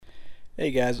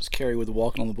Hey guys, it's Kerry with the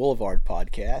Walking on the Boulevard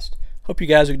podcast. Hope you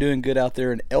guys are doing good out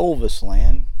there in Elvis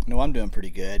land. I know I'm doing pretty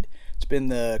good. It's been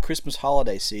the Christmas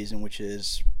holiday season, which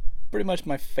is pretty much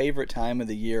my favorite time of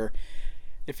the year,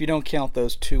 if you don't count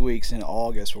those 2 weeks in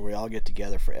August where we all get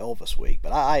together for Elvis Week.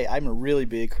 But I'm a really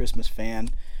big Christmas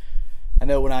fan. I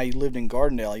know when I lived in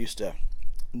Gardendale, I used to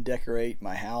decorate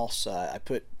my house. I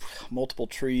put multiple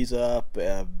trees up.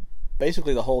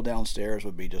 Basically, the whole downstairs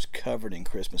would be just covered in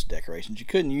Christmas decorations. You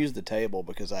couldn't use the table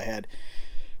because I had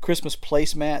Christmas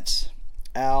placemats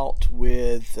out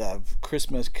with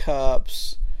Christmas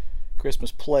cups,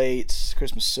 Christmas plates,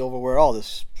 Christmas silverware, all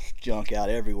this junk out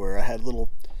everywhere. I had little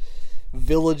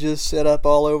villages set up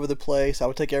all over the place. I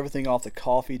would take everything off the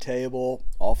coffee table,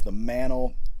 off the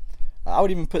mantle. I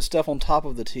would even put stuff on top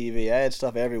of the TV. I had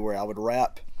stuff everywhere. I would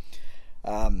wrap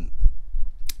um,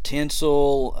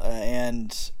 tinsel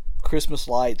and Christmas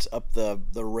lights up the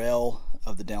rail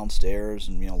of the downstairs,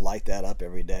 and light that up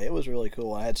every day. It was really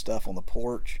cool. I had stuff on the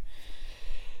porch.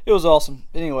 It was awesome.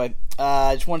 Anyway,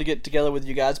 I just wanted to get together with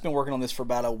you guys. Been working on this for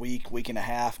about a week and a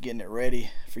half, getting it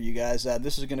ready for you guys.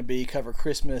 This is going to be cover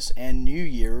Christmas and New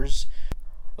Year's.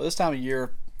 Well, this time of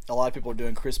year, a lot of people are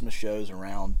doing Christmas shows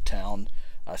around town,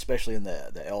 especially in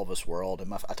the Elvis world.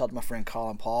 And I talked to my friend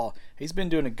Colin Paul. He's been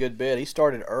doing a good bit. He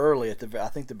started early at I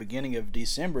think the beginning of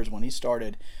December is when he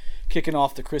started kicking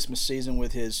off the Christmas season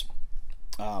with his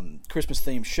Christmas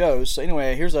themed shows. So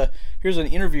anyway, here's an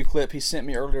interview clip he sent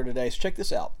me earlier today. So check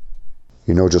this out.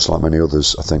 Just like many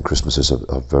others, I think Christmas is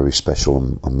a very special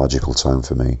and magical time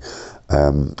for me.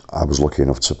 I was lucky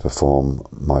enough to perform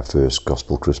my first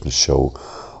gospel Christmas show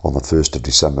on the 1st of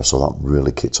December, so that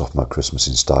really kicked off my Christmas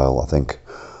in style. I think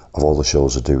of all the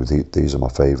shows I do, these are my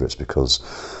favourites, because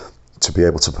to be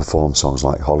able to perform songs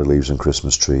like Holly Leaves and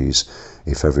Christmas Trees,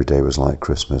 If Every Day Was Like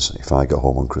Christmas, If I Got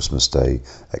Home on Christmas Day,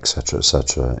 etc.,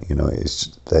 etc.,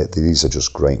 these are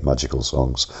just great magical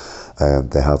songs.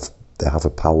 They have a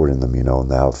power in them,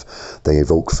 and they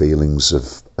evoke feelings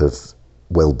of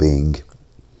well-being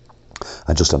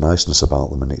and just a niceness about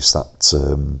them, and it's that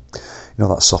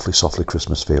that softly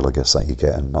Christmas feel, I guess, that you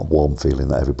get, and that warm feeling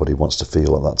that everybody wants to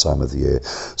feel at that time of the year.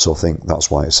 So I think that's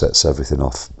why it sets everything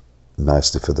off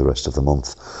nicely for the rest of the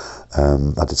month.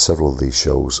 I did several of these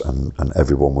shows, and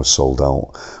everyone was sold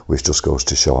out, which just goes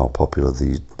to show how popular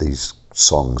these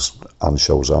songs and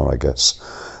shows are, I guess.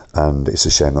 And it's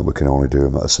a shame that we can only do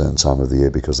them at a certain time of the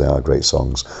year, because they are great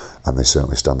songs and they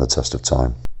certainly stand the test of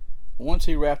time. Once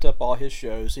he wrapped up all his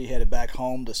shows, he headed back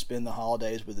home to spend the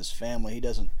holidays with his family. He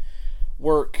doesn't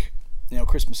work,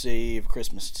 Christmas Eve,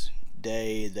 Christmas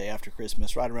Day, the day after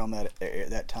Christmas, right around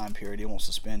that time period. He wants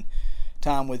to spend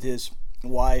time with his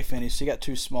wife, and he got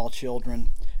two small children.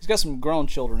 He's got some grown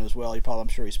children as well. I'm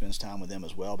sure he spends time with them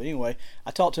as well. But anyway,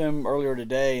 I talked to him earlier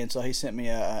today, and so he sent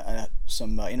me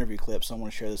some interview clips. So I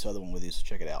want to share this other one with you, so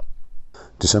check it out.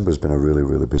 December's been a really,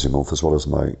 really busy month, as well as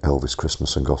my Elvis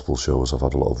Christmas and gospel shows. I've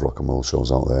had a lot of rock and roll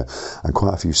shows out there, and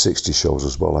quite a few 60s shows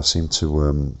as well. I seem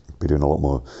to be doing a lot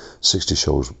more 60s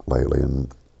shows lately,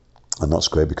 and that's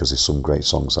great, because there's some great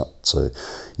songs that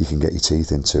you can get your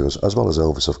teeth into, as well as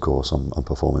Elvis, of course. I'm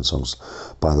performing songs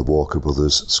by the Walker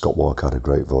Brothers. Scott Walker had a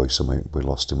great voice, and we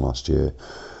lost him last year,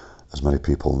 as many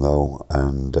people know,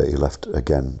 and he left,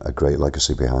 again, a great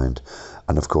legacy behind.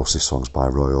 And of course, this song's by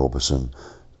Roy Orbison,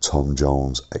 Tom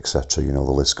Jones, etc. The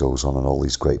list goes on, and all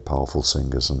these great, powerful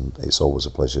singers, and it's always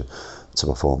a pleasure to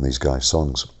perform these guys'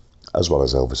 songs, as well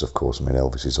as Elvis, of course. I mean,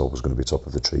 Elvis is always going to be top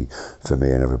of the tree for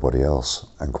me and everybody else,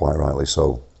 and quite rightly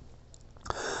so.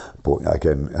 But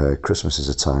again, Christmas is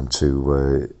a time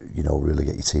to, really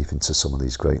get your teeth into some of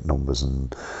these great numbers,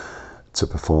 and to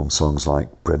perform songs like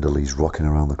Brenda Lee's Rocking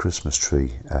Around the Christmas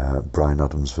Tree, Bryan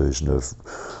Adams' version of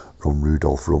Run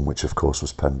Rudolph Run, which of course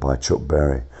was penned by Chuck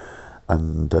Berry,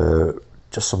 and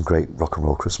just some great rock and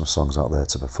roll Christmas songs out there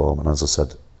to perform. And as I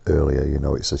said earlier,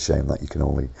 it's a shame that you can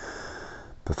only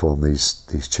perform these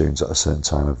tunes at a certain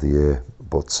time of the year,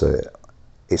 but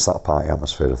it's that party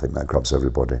atmosphere, I think, that grabs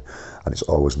everybody, and it's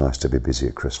always nice to be busy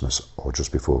at Christmas or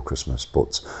just before Christmas.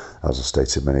 But as I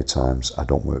stated many times, I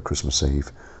don't work Christmas Eve,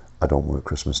 I don't work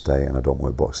Christmas Day, and I don't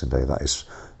work Boxing Day. That is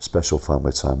special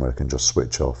family time where I can just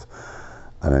switch off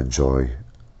and enjoy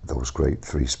those great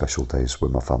 3 special days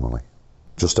with my family.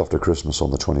 Just after Christmas, on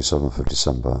the 27th of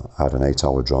December, I had an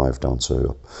 8-hour drive down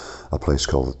to a place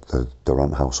called the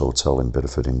Durant House Hotel in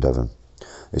Bideford in Devon.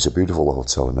 It's a beautiful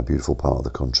hotel in a beautiful part of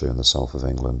the country in the south of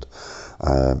England.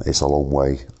 It's a long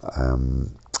way,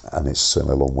 and it's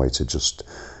certainly a long way to just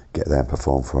get there and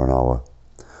perform for an hour.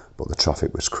 But the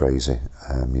traffic was crazy.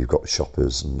 You've got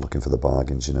shoppers and looking for the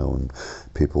bargains, and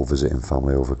people visiting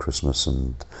family over Christmas,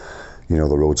 and the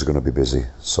roads are going to be busy.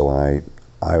 So I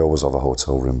I always have a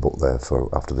hotel room booked there for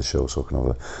after the show, so I can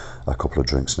have a couple of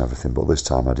drinks and everything. But this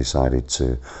time I decided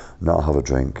to not have a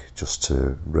drink, just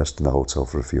to rest in the hotel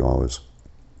for a few hours.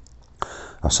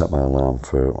 I set my alarm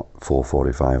for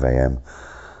 4:45 a.m,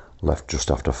 left just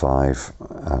after 5,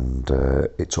 and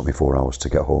it took me 4 hours to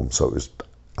get home, so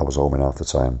I was home in half the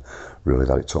time really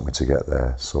that it took me to get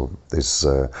there. So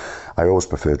I always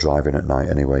prefer driving at night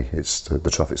anyway. The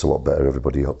traffic's a lot better,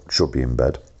 everybody should be in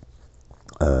bed.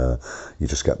 You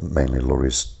just get mainly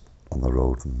lorries on the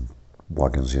road and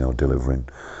wagons, delivering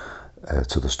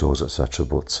to the stores, etc.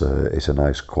 But it's a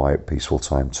nice, quiet, peaceful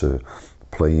time to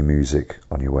play your music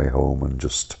on your way home and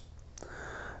just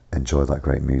enjoy that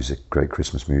great music, great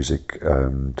Christmas music,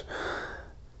 and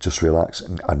just relax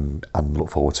and look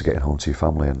forward to getting home to your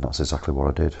family. And that's exactly what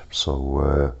I did.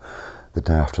 So the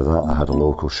day after that, I had a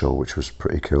local show, which was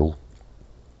pretty cool,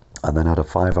 and then I had a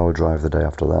 5-hour drive the day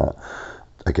after that,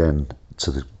 again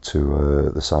to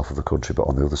the south of the country, but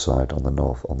on the other side, on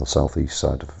the southeast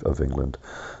side of England,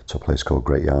 to a place called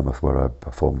Great Yarmouth, where I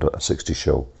performed a 60s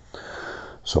show.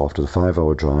 So after the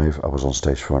 5-hour drive, I was on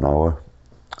stage for an hour.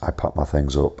 I packed my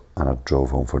things up and I drove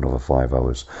home for another 5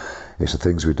 hours. It's the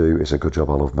things we do. It's a good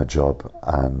job. I love my job,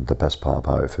 and the best part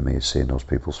about it for me is seeing those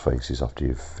people's faces after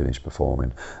you've finished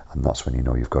performing, and that's when you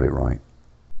know you've got it right.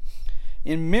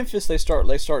 In Memphis, they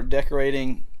start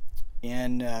decorating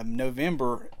in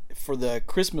November for the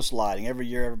Christmas lighting. Every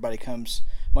year, a bunch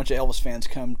of Elvis fans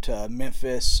come to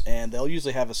Memphis, and they'll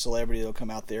usually have a celebrity that'll come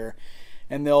out there,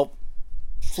 and they'll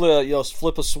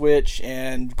flip a switch,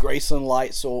 and Graceland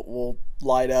lights will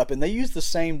light up, and they use the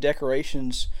same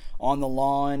decorations on the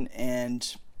lawn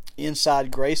and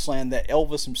inside Graceland that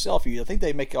Elvis himself used. I think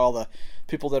they make all the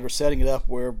people that are setting it up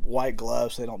wear white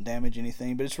gloves so they don't damage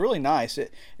anything, but it's really nice.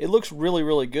 It looks really,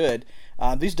 really good.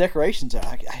 These decorations,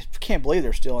 I can't believe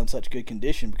they're still in such good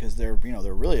condition, because they're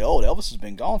really old. Elvis has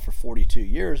been gone for 42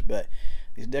 years, but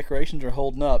these decorations are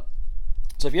holding up.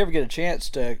 So if you ever get a chance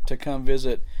to come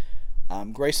visit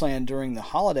Graceland during the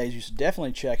holidays, you should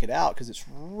definitely check it out, because it's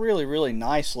really, really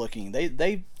nice looking.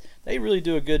 They really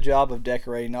do a good job of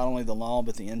decorating not only the lawn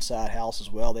but the inside house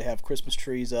as well. They have Christmas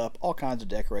trees up, all kinds of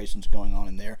decorations going on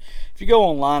in there. If you go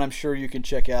online, I'm sure you can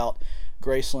check out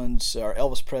Graceland's or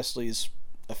Elvis Presley's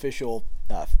official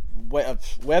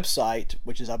website,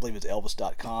 which is, I believe it's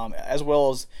elvis.com, as well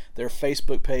as their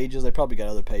Facebook pages. They probably got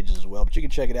other pages as well, but you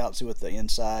can check it out and see what the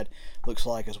inside looks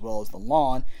like as well as the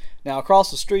lawn. Now across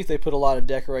the street they put a lot of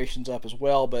decorations up as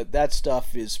well, but that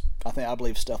stuff is, I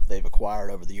believe, stuff they've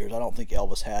acquired over the years. I don't think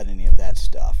Elvis had any of that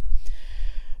stuff.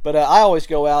 But I always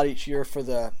go out each year for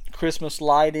the Christmas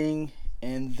lighting.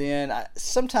 And then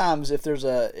sometimes if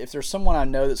there's someone I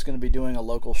know that's going to be doing a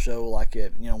local show, like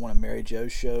at one of Mary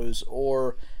Jo's shows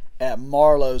or at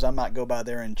Marlowe's, I might go by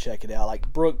there and check it out.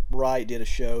 Like Brooke Wright did a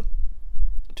show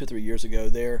 2-3 years ago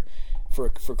there for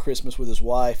Christmas with his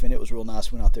wife, and it was real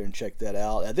nice. Went out there and checked that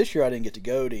out. This year I didn't get to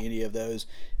go to any of those.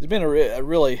 It's been a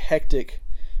really hectic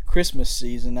Christmas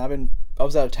season. I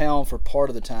was out of town for part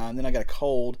of the time. Then I got a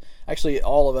cold. Actually,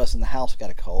 all of us in the house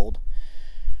got a cold.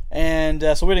 And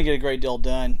so we didn't get a great deal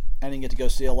done. I didn't get to go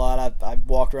see a lot. I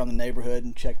walked around the neighborhood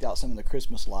and checked out some of the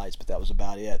Christmas lights, but that was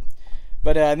about it.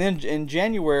 But then in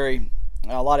January,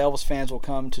 a lot of Elvis fans will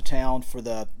come to town for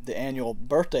the annual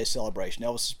birthday celebration.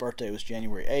 Elvis's birthday was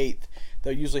January 8th.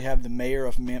 They'll usually have the mayor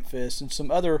of Memphis and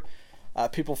some other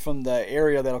people from the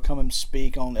area that'll come and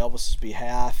speak on Elvis's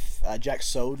behalf. Jack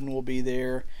Soden will be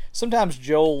there. Sometimes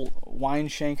Joel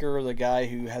Weinshanker, the guy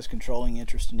who has controlling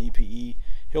interest in EPE,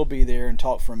 he'll be there and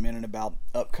talk for a minute about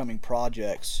upcoming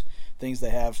projects, things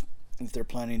they have that they're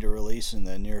planning to release in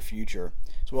the near future,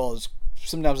 as well as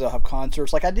sometimes they'll have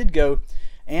concerts. Like I did go,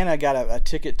 and I got a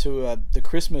ticket to the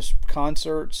Christmas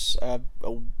concerts a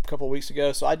couple of weeks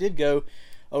ago, so I did go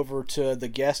over to the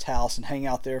guest house and hang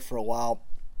out there for a while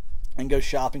and go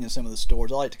shopping in some of the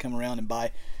stores. I like to come around and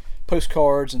buy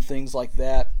postcards and things like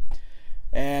that,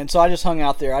 and so I just hung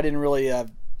out there. I didn't really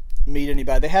meet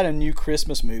anybody. They had a new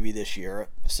Christmas movie this year,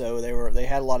 so they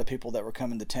had a lot of people that were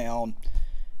coming to town.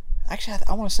 Actually,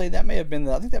 I want to say that may have been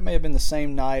the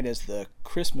same night as the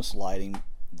Christmas lighting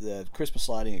at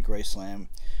Graceland.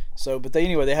 So, but they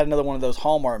had another one of those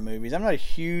Hallmark movies. I'm not a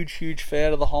huge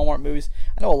fan of the Hallmark movies.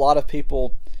 I know a lot of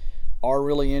people are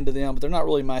really into them, but they're not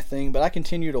really my thing. But I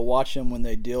continue to watch them when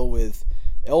they deal with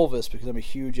Elvis, because I'm a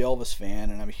huge Elvis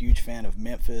fan, and I'm a huge fan of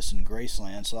Memphis and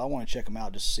Graceland, so I want to check them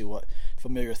out just to see what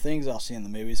familiar things I'll see in the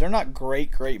movies. They're not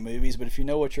great movies, but if you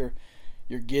know what you're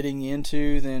getting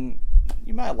into, then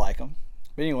you might like them.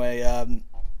 But anyway,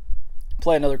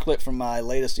 play another clip from my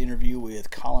latest interview with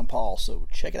Colin Paul, so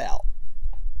check it out.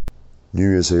 New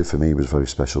Year's Eve for me was very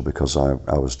special because I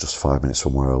was just 5 minutes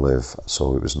from where I live,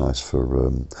 so it was nice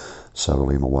for Sarah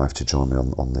Lee, my wife, to join me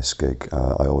on this gig.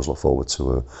 I always look forward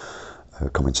to her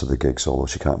coming to the gigs, although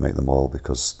she can't make them all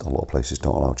because a lot of places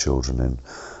don't allow children in.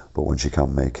 But when she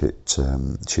can make it,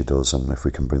 she does, and if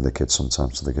we can bring the kids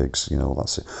sometimes to the gigs,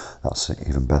 that's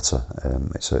even better.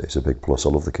 It's a big plus. I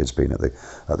love the kids being at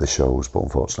the shows, but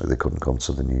unfortunately they couldn't come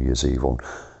to the New Year's Eve one.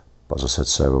 But as I said,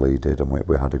 Sarah Lee did, and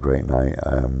we had a great night.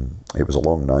 It was a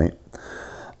long night,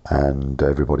 and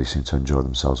everybody seemed to enjoy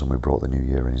themselves, and we brought the new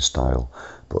year in style.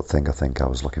 But the thing I think I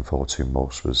was looking forward to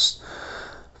most was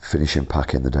finishing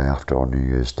packing the day after on New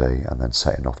Year's Day, and then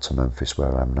setting off to Memphis,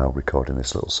 where I'm now recording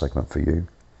this little segment for you.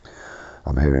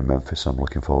 I'm here in Memphis. I'm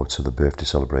looking forward to the birthday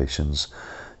celebrations.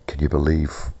 Can you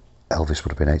believe Elvis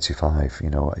would have been 85?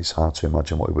 It's hard to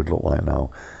imagine what he would look like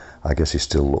now. I guess he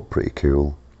still looked pretty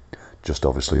cool, just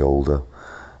obviously older.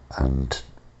 And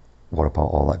what about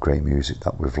all that great music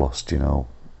that we've lost,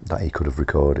 that he could have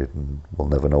recorded and we'll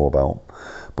never know about?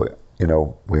 But,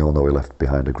 we all know he left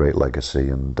behind a great legacy,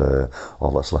 and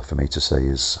all that's left for me to say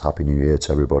is Happy New Year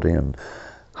to everybody, and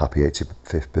happy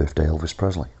 85th birthday, Elvis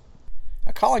Presley.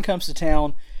 Now, Colin comes to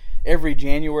town every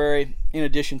January, in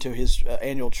addition to his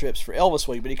annual trips for Elvis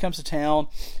Week, but he comes to town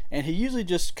and he usually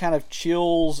just kind of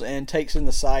chills and takes in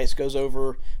the sights, goes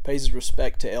over, pays his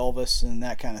respect to Elvis and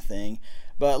that kind of thing.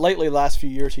 But lately, last few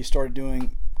years, he started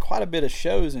doing quite a bit of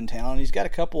shows in town. He's got a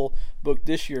couple booked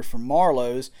this year from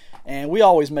Marlowe's, and we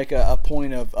always make a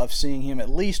point of seeing him at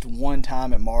least one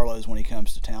time at Marlowe's when he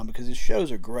comes to town, because his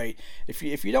shows are great. If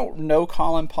you don't know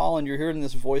Colin Paul and you're hearing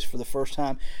this voice for the first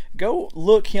time, go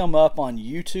look him up on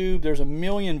YouTube. There's a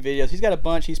million videos. He's got a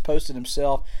bunch he's posted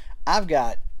himself. I've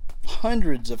got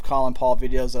hundreds of Colin Paul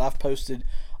videos that I've posted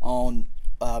on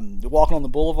Walking on the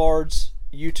Boulevard's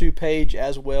YouTube page,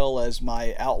 as well as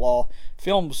my Outlaw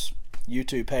Films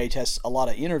YouTube page has a lot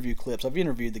of interview clips. I've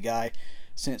interviewed the guy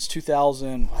since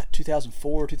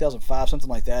 2004, 2005, something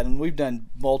like that, and we've done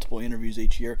multiple interviews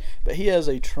each year. But he has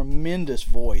a tremendous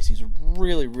voice. He's a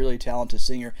really, really talented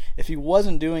singer. If he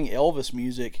wasn't doing Elvis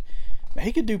music,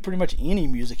 he could do pretty much any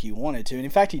music he wanted to, and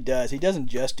in fact he does. He doesn't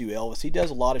just do Elvis. He does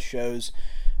a lot of shows.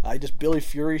 He does Billy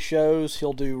Fury shows.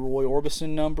 He'll do Roy Orbison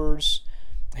numbers.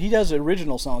 He does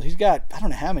original songs. He's got, I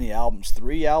don't know how many albums,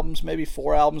 3 albums, maybe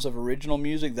 4 albums of original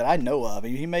music that I know of.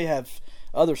 He may have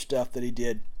other stuff that he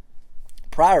did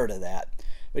prior to that.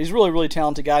 But he's a really, really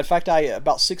talented guy. In fact,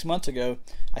 about 6 months ago,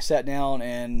 I sat down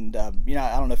and, I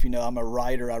don't know if you know, I'm a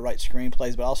writer. I write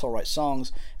screenplays, but I also write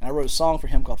songs. And I wrote a song for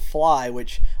him called Fly,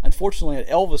 which, unfortunately, at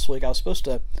Elvis Week, I was supposed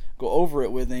to go over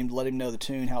it with him to let him know the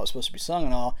tune, how it's supposed to be sung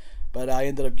and all. But I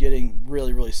ended up getting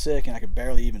really, really sick, and I could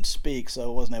barely even speak, so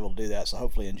I wasn't able to do that. So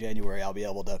hopefully in January I'll be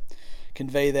able to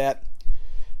convey that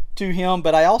to him.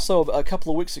 But I also, a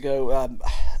couple of weeks ago,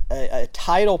 a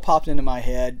title popped into my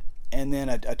head, and then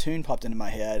a tune popped into my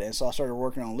head, and so I started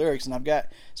working on lyrics. And I've gotten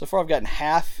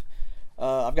half.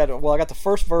 I got the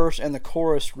first verse and the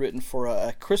chorus written for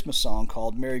a Christmas song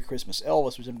called "Merry Christmas,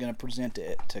 Elvis," which I'm going to present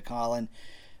to Colin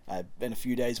in a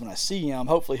few days when I see him.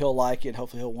 Hopefully he'll like it.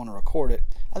 Hopefully he'll want to record it.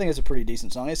 I think it's a pretty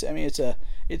decent song. It's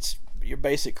your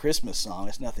basic Christmas song.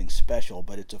 It's nothing special,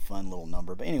 but it's a fun little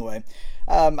number. But anyway,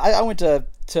 I went to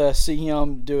see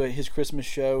him do his Christmas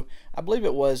show.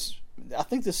 I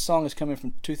think this song is coming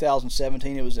from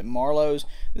 2017. It was at Marlowe's.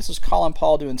 This is Colin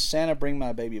Paul doing "Santa Bring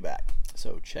My Baby Back."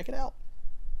 So check it out.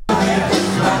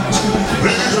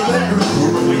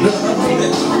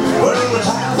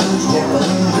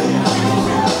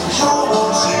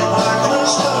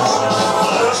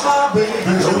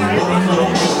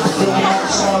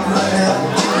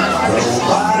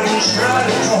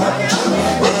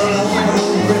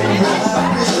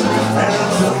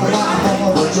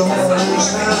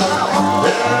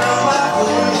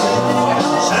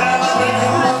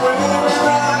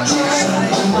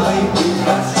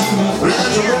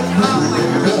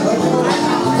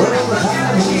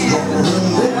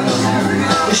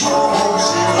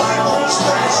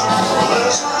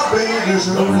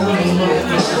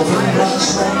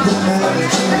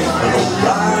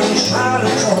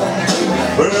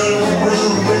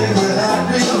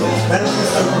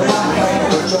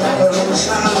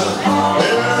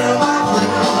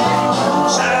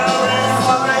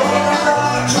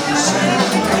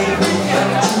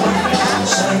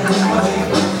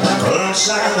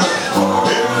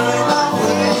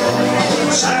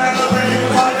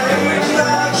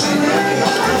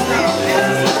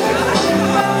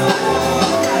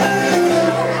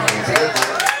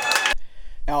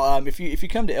 If you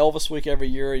come to Elvis Week every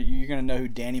year, you're going to know who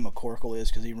Danny McCorkle is,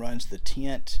 because he runs the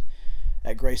tent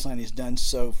at Graceland. He's done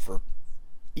so for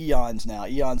eons now,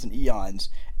 eons and eons.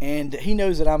 And he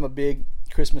knows that I'm a big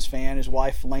Christmas fan. His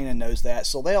wife Lena knows that,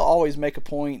 so they'll always make a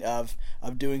point of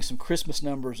doing some Christmas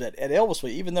numbers at Elvis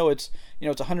Week. Even though it's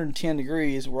it's 110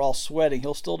 degrees, we're all sweating,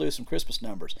 he'll still do some Christmas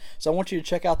numbers. So I want you to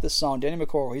check out this song. Danny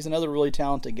McCorkle, he's another really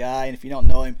talented guy, and if you don't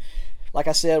know him, like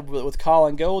I said with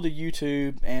Colin, go to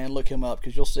YouTube and look him up,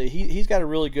 because you'll see he's got a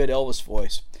really good Elvis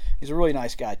voice. He's a really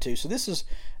nice guy too. So this is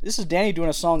Danny doing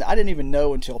a song that I didn't even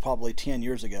know until probably 10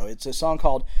 years ago. It's a song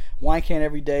called Why Can't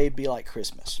Every Day Be Like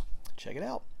Christmas? Check it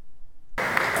out.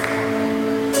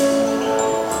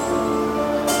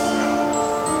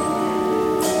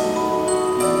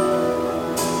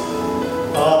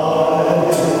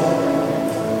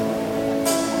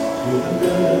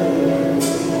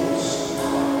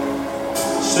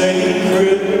 Saying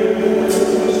Christmas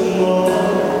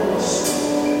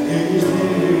is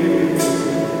here.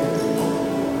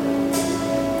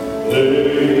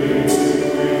 They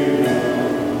bring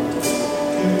out to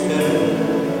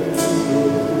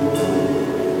tell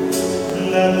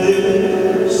that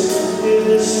this is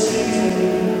the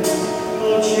season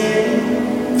of change.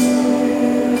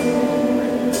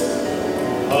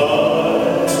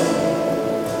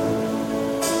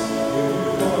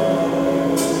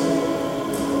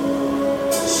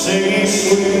 Singing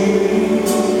sweetly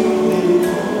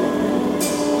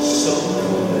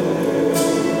somewhere,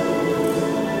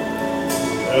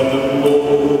 and the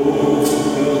Lord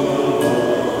fills my heart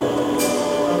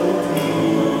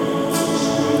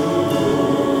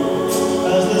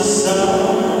as the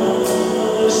sound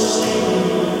of the sea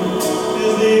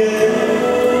is the air.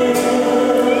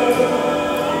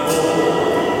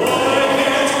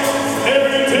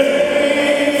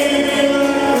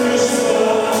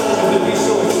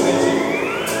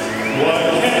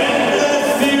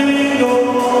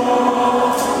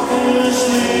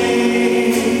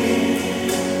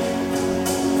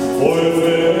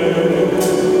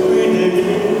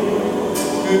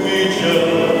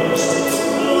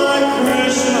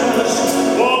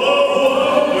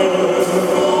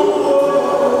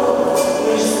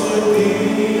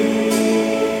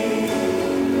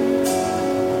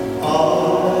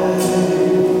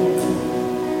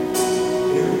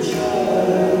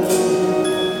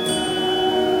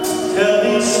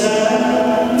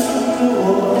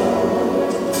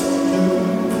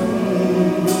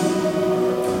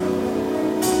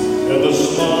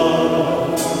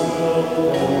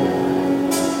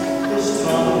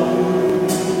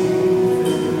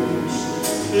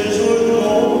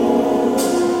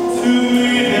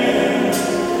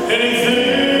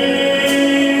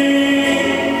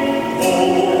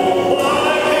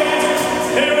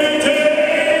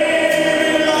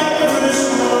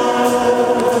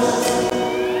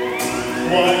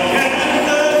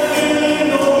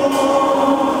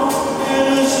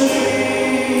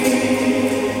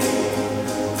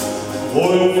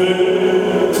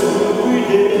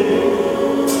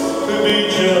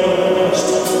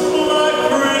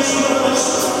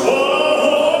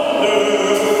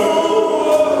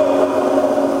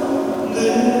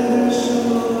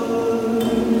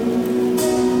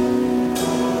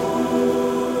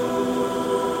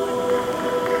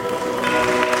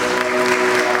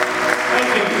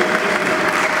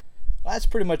 That's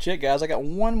pretty much it, guys. I got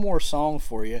one more song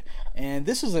for you, and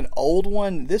this is an old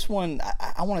one. This one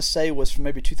I want to say was from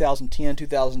maybe 2010,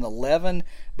 2011,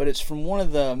 but it's from one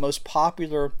of the most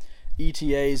popular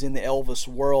ETAs in the Elvis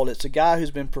world. It's a guy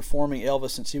who's been performing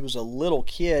Elvis since he was a little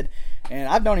kid, and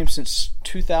I've known him since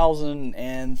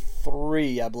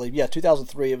 2003, I believe. Yeah,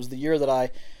 2003. It was the year that I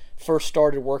first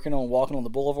started working on Walking on the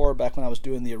Boulevard, back when I was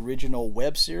doing the original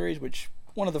web series, which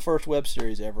one of the first web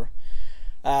series ever.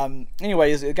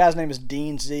 Anyways, the guy's name is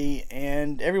Dean Z,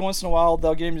 and every once in a while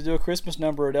they'll get him to do a Christmas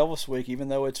number at Elvis Week, even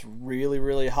though it's really,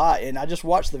 really hot. And I just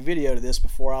watched the video to this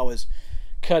before I was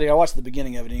cutting. I watched the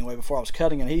beginning of it anyway before I was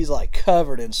cutting, and he's like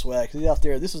covered in sweat. 'Cause he's out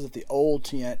there. This was at the old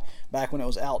tent back when it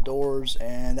was outdoors,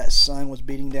 and that sun was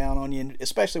beating down on you, and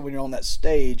especially when you're on that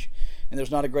stage and there's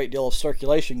not a great deal of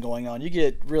circulation going on. You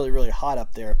get really, really hot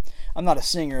up there. I'm not a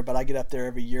singer, but I get up there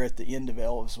every year at the end of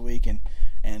Elvis Week, and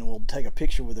we'll take a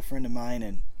picture with a friend of mine,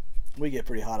 and we get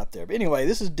pretty hot up there. But anyway,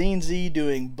 this is Dean Z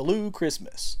doing Blue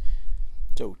Christmas.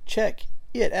 So check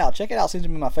it out. Check it out seems to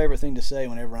be my favorite thing to say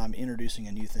whenever I'm introducing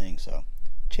a new thing. So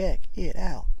check it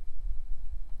out.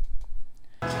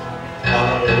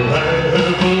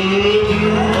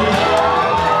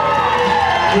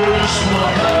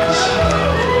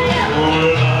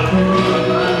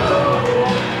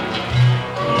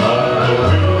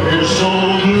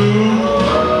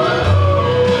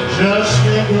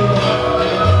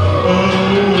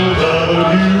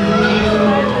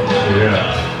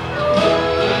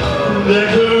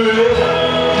 There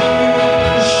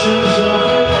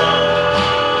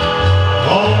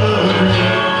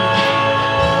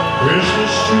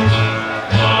street.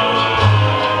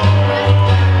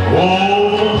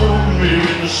 Oh, me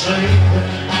the same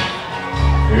thing.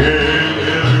 If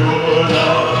you were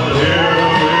not here,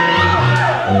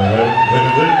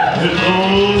 and it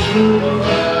goes through.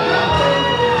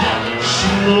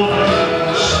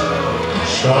 Snowflakes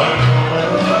start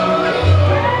coming.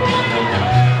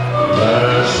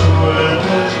 That's when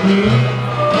it's blue.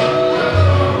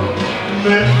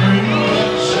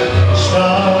 Memories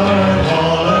start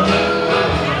falling.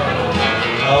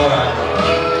 All right.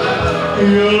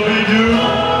 You'll be doing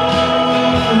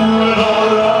all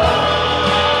right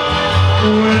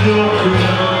with your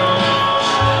dreams,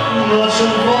 not so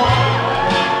far.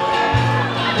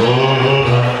 But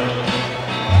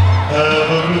I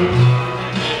have a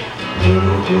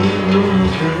blue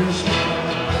Christmas.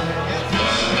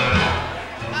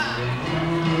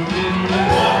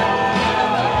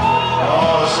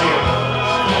 Oh, see it.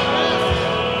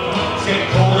 It's getting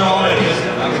colder already, isn't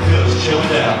it? I can feel it's chilling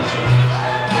down.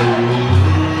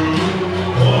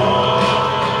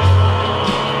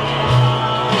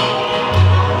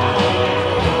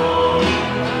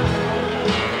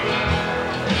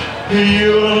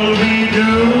 You'll be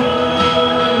doing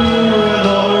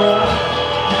alright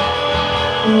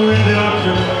with your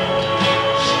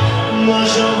friends,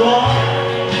 much of all.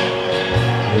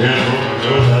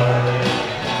 Good night,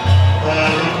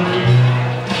 have a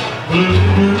blue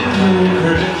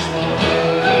Christmas.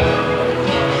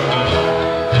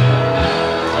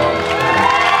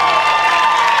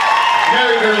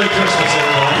 Merry early Christmas,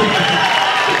 everybody.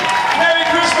 Merry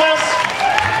Christmas.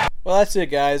 Well, that's it,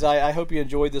 guys. I hope you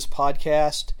enjoyed this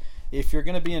podcast. If you're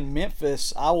going to be in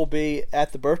Memphis, I will be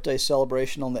at the birthday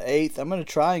celebration on the 8th. I'm going to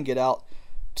try and get out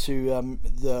to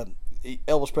the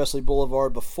Elvis Presley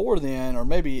Boulevard before then, or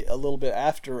maybe a little bit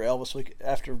after Elvis week,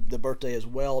 after the birthday as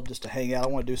well, just to hang out. I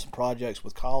want to do some projects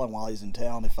with Colin while he's in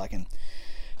town if I can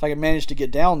manage to get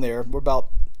down there. We're about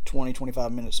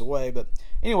 20-25 minutes away, but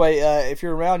anyway, if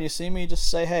you're around, you see me, just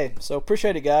say hey. So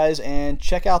appreciate it, guys, and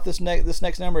check out this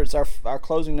next number. It's our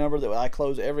closing number that I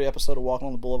close every episode of Walking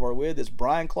on the Boulevard with. It's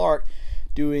Brian Clark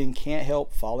doing Can't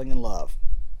Help Falling in Love.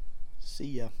 See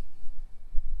ya.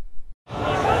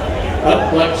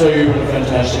 I'd like to tell you you've been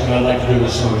fantastic, and I'd like to do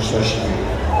this song especially for you.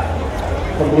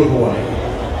 From Blue Hawaii.